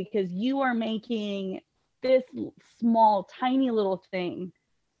 thank you, because you are making this small tiny little thing,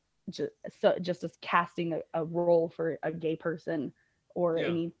 just as casting a role for a gay person or Yeah.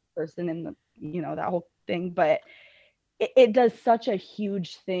 any person in the, that whole thing. But it does such a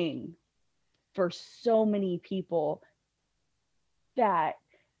huge thing for so many people, that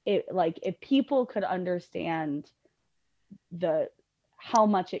it, like, if people could understand the how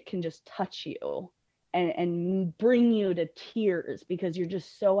much it can just touch you and bring you to tears, because you're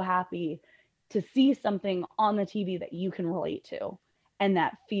just so happy to see something on the TV that you can relate to, and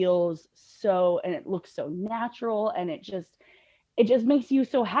that feels so, and it looks so natural, and it just makes you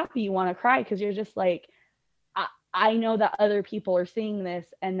so happy you want to cry, because you're just like, I know that other people are seeing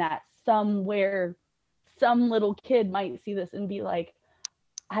this, and that somewhere some little kid might see this and be like,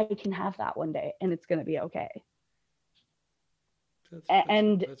 I can have that one day and it's going to be okay.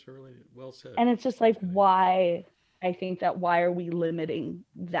 And That's really well said, and it's just like, Jenny. why, I think that, why are we limiting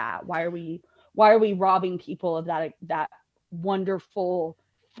that? Why are we robbing people of that wonderful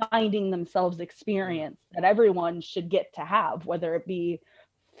finding themselves Yeah. experience that everyone should get to have, whether it be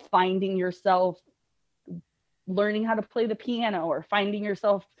finding yourself learning how to play the piano, or finding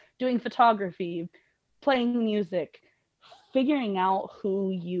yourself doing photography, playing music. Figuring out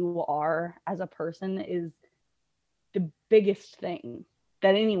who you are as a person is the biggest thing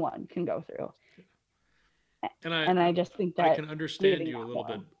that anyone can go through. And And I just think I that can understand creating you that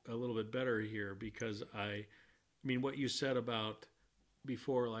more. a little bit better here, because I mean what you said about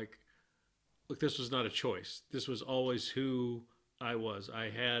before, like, look, this was not a choice. This was always who I was. I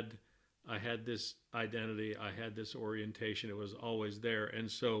had this identity. I had this orientation. It was always there. And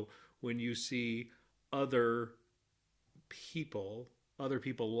so when you see other other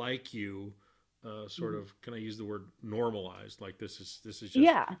people like you, sort Mhm. of, can I use the word normalized? Like, this is just,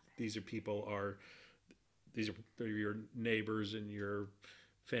 Yeah. these are people are these are they're your neighbors and your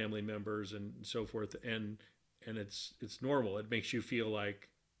family members and so forth, and it's normal. It makes you feel like,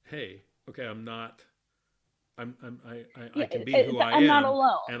 hey, okay, I'm not. I Yeah. can be who I I'm not am,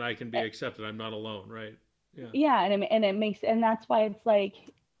 alone. and I can be accepted. I'm not alone, right? Yeah. Yeah. And it makes, and that's why it's like,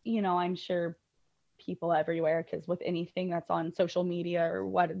 I'm sure people everywhere, because with anything that's on social media or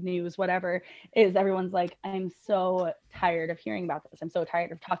what news, whatever, is everyone's like, I'm so tired of hearing about this. I'm so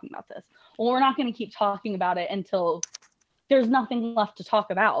tired of talking about this. Well, we're not going to keep talking about it until there's nothing left to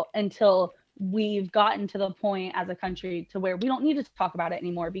talk about until we've gotten to the point as a country to where we don't need to talk about it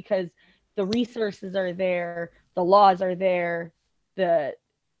anymore, because the resources are there, the laws are there, the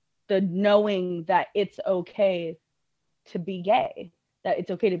knowing that it's okay to be gay, that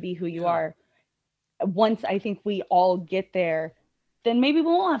it's okay to be who you are. Once I think we all get there, then maybe we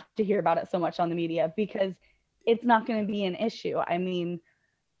won't have to hear about it so much on the media, because it's not going to be an issue. I mean,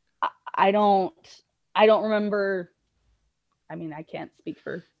 I don't remember. I mean, I can't speak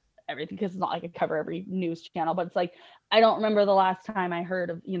for everything because it's not like I cover every news channel, but it's like, I don't remember the last time I heard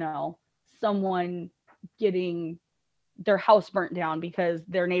of, someone getting their house burnt down because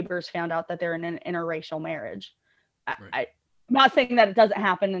their neighbors found out that they're in an interracial marriage. Right. I'm not saying that it doesn't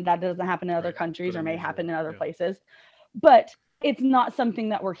happen and that doesn't happen in other countries or may happen in other places, but it's not something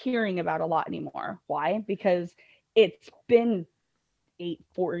that we're hearing about a lot anymore. Why? Because it's been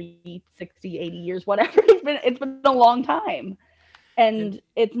 40, 60, 80 years, whatever. It's been a long time. And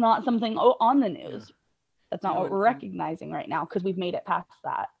it's not something on the news. Yeah. That's not what we're recognizing right now, because we've made it past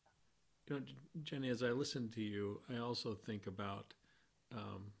that. Jenni, as I listen to you, I also think about,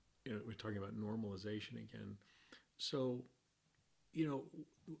 we're talking about normalization again. So,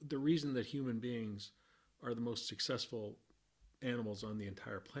 the reason that human beings are the most successful animals on the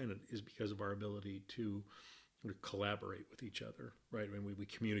entire planet is because of our ability to collaborate with each other, right? I mean, we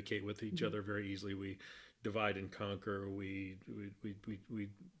communicate with each other very easily. We divide and conquer. We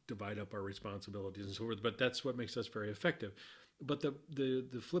divide up our responsibilities and so forth. But that's what makes us very effective. But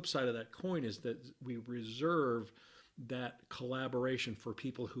the flip side of that coin is that we reserve that collaboration for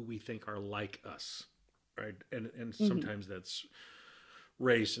people who we think are like us, right? And sometimes that's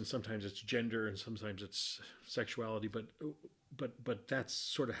race, and sometimes it's gender, and sometimes it's sexuality, but that's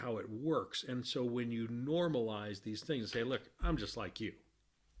sort of how it works. And so when you normalize these things and say, look, I'm just like you,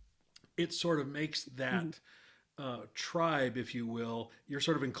 it sort of makes that tribe, if you will, you're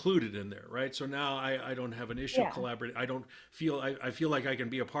sort of included in there, right? So now I don't have an issue collaborating. I don't feel, I feel like I can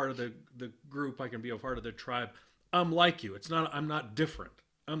be a part of the group. I can be a part of the tribe. I'm like you. I'm not different.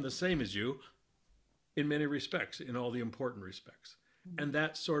 I'm the same as you in many respects, in all the important respects. And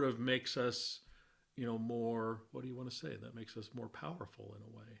that sort of makes us, more, what do you want to say? That makes us more powerful in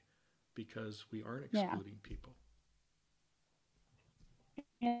a way, because we aren't excluding people.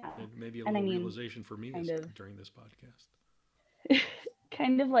 Yeah. And maybe a little realization for me during this podcast.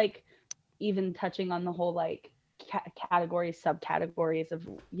 Kind of like even touching on the whole like categories, subcategories of,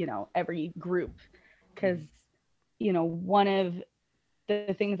 every group. Because, one of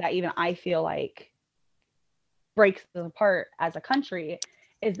the things that even I feel like breaks us apart as a country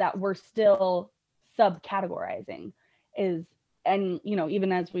is that we're still subcategorizing. And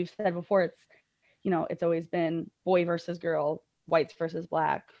even as we've said before, it's always been boy versus girl, whites versus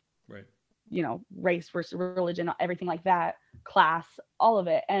black, right? Race versus religion, everything like that, class, all of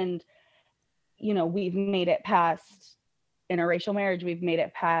it. And we've made it past interracial marriage, we've made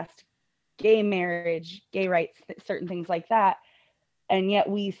it past gay marriage, gay rights, certain things like that, and yet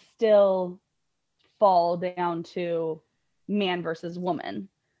we still fall down to man versus woman.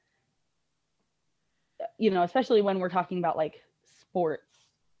 Especially when we're talking about like sports,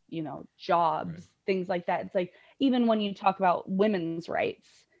 jobs, right, things like that. It's like, even when you talk about women's rights,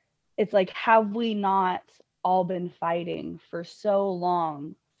 it's like, have we not all been fighting for so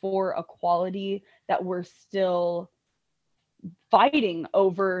long for equality that we're still fighting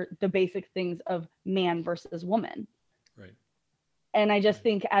over the basic things of man versus woman? Right. And I just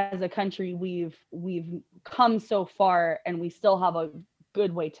think as a country, we've come so far, and we still have a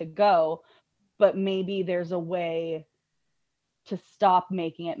good way to go, but maybe there's a way to stop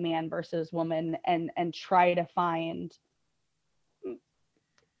making it man versus woman and try to find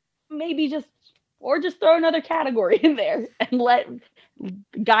maybe just throw another category in there and let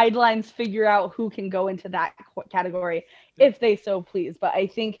guidelines figure out who can go into that category if they so please. But I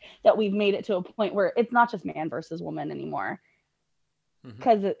think that we've made it to a point where it's not just man versus woman anymore,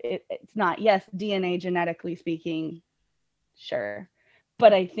 because it's not. Yes, DNA, genetically speaking, sure,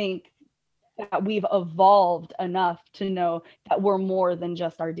 but I think that we've evolved enough to know that we're more than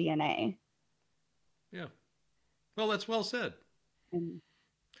just our DNA. Yeah. Well, that's well said.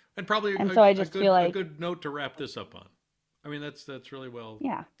 And probably a good note to wrap this up on. I mean, that's really well.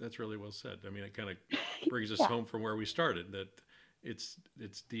 Yeah. That's really well said. I mean, it kind of brings us home from where we started. That it's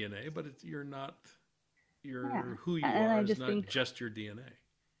DNA, but you're not. Who you are is not just your DNA.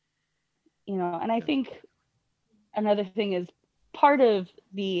 And I think another thing is part of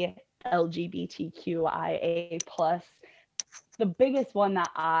the LGBTQIA plus. The biggest one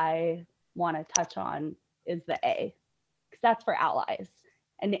that I want to touch on is the A, because that's for allies,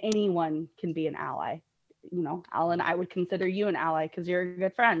 and anyone can be an ally. Alan, I would consider you an ally because you're a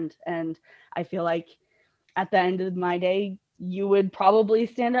good friend. And I feel like at the end of my day, you would probably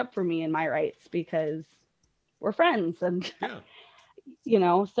stand up for me and my rights because we're friends. And, Yeah,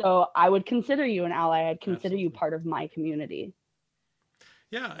 so I would consider you an ally. I'd consider you absolutely. part of my community.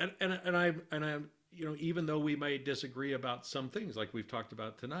 Yeah, and I even though we may disagree about some things like we've talked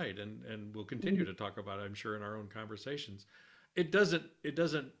about tonight, and we'll continue to talk about, I'm sure, in our own conversations, it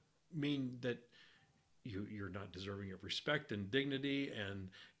doesn't mean that you're not deserving of respect and dignity, and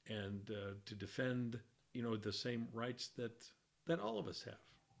to defend the same rights that all of us have,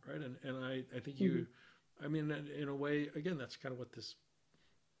 right? And I think I mean, in a way, again, that's kind of what this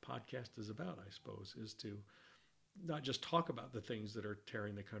podcast is about, I suppose, is to not just talk about the things that are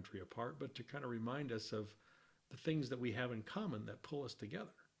tearing the country apart, but to kind of remind us of the things that we have in common that pull us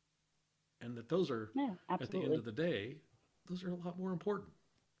together. And that those are, Yeah, at the end absolutely. of the day, those are a lot more important,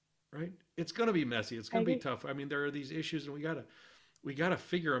 right? It's going to be messy. It's I going to be agree. tough. I mean, there are these issues, and we gotta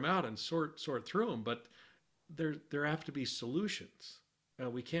figure them out and sort through them. But there have to be solutions.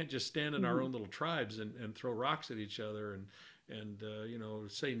 We can't just stand in our Mhm. own little tribes and throw rocks at each other and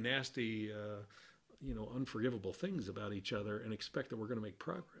say nasty unforgivable things about each other and expect that we're going to make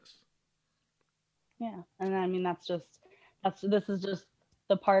progress. Yeah, and I mean that's this is just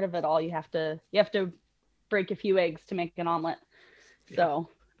the part of it all. You have to break a few eggs to make an omelet. Yeah, So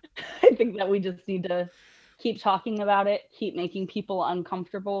I think that we just need to keep talking about it, keep making people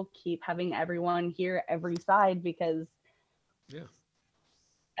uncomfortable, keep having everyone hear every side because yeah.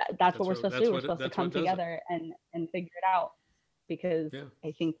 that's what That's we're what supposed to do. that's We're what supposed to that's come what does it. together and figure it out because Yeah,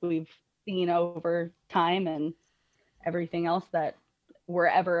 I think we've seen over time and everything else that we're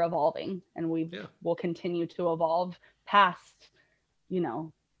ever evolving and we yeah, will continue to evolve past, you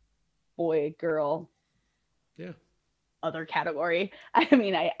know, boy, girl, yeah, other category. I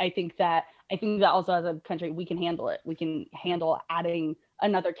think that also as a country we can handle it. We can yeah, handle adding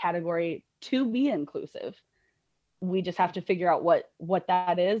another category to be inclusive. We just yeah, have to figure out what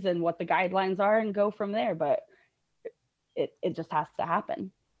that is and what the guidelines are and go from there. But it just has to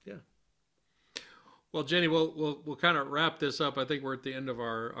happen. yeah. Well, Jenny, we'll kind of wrap this up. I think we're at the end of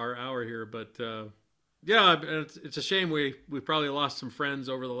our hour here, but yeah, it's a shame we probably lost some friends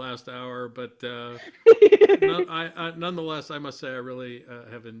over the last hour, but nonetheless, I must say I really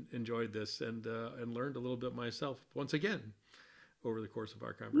have enjoyed this and learned a little bit myself once again over the course of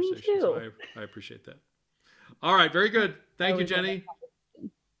our Me conversation. So too. I appreciate that. All right, very Yeah, good. I Thank you, always love Jenny. it.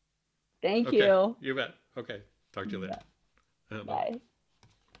 Thank Okay, you. you bet. Okay, talk to you later. Bye. Bye.